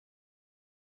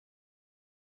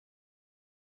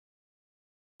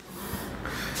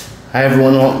Hi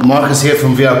everyone, Marcus here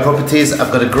from VR Properties.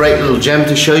 I've got a great little gem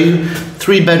to show you.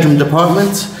 3-bedroom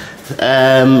department,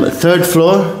 3rd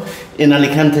floor in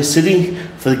Alicante city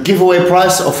for the giveaway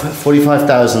price of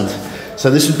 45,000.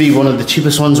 So this would be one of the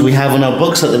cheapest ones we have on our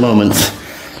books at the moment.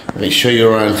 Let me show you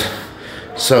around.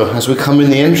 So as we come in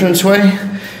the entranceway,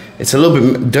 it's a little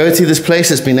bit dirty, this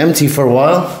place. It's been empty for a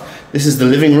while. This is the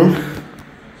living room.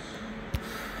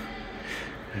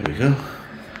 There we go.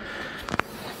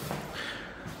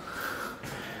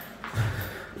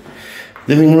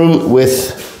 Living room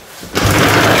with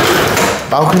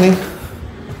balcony.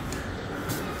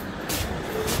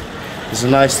 There's a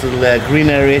nice little green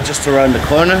area just around the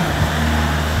corner.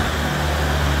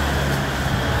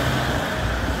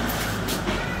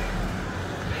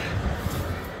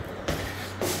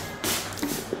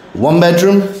 One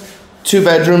bedroom, 2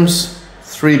 bedrooms,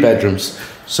 3 bedrooms.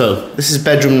 So this is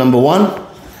bedroom number 1.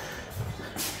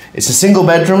 It's a single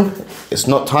bedroom. It's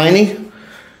not tiny.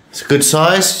 It's a good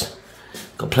size.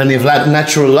 Got plenty of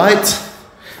natural light.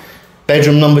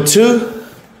 Bedroom number 2,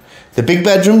 the big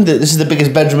bedroom. This is the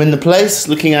biggest bedroom in the place,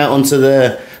 looking out onto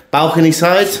the balcony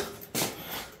side.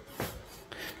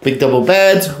 Big double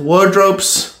bed,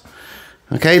 wardrobes.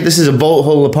 Okay, this is a bolt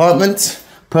hole apartment.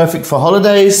 Perfect for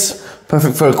holidays,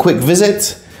 perfect for a quick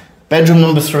visit. Bedroom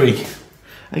number 3.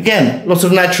 Again, lots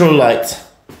of natural light.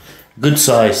 Good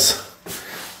size.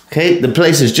 Okay, the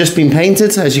place has just been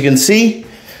painted, as you can see.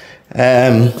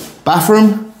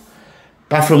 Bathroom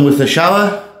with a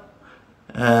shower,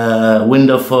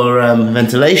 window for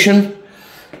ventilation,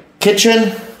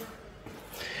 kitchen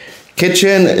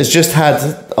has just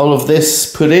had all of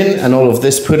this put in and all of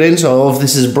this put in, so all of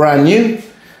this is brand new.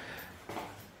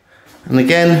 And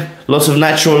again, lots of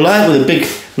natural light with a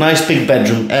nice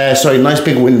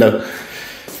big window.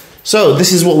 So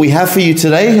this is what we have for you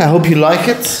today. I hope you like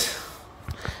it.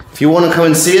 If you want to come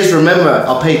and see us, remember,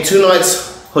 I'll pay 2 nights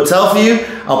hotel for you.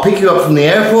 I'll pick you up from the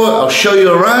airport, I'll show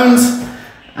you around,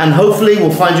 and hopefully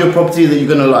we'll find you a property that you're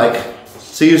going to like.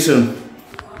 See you soon.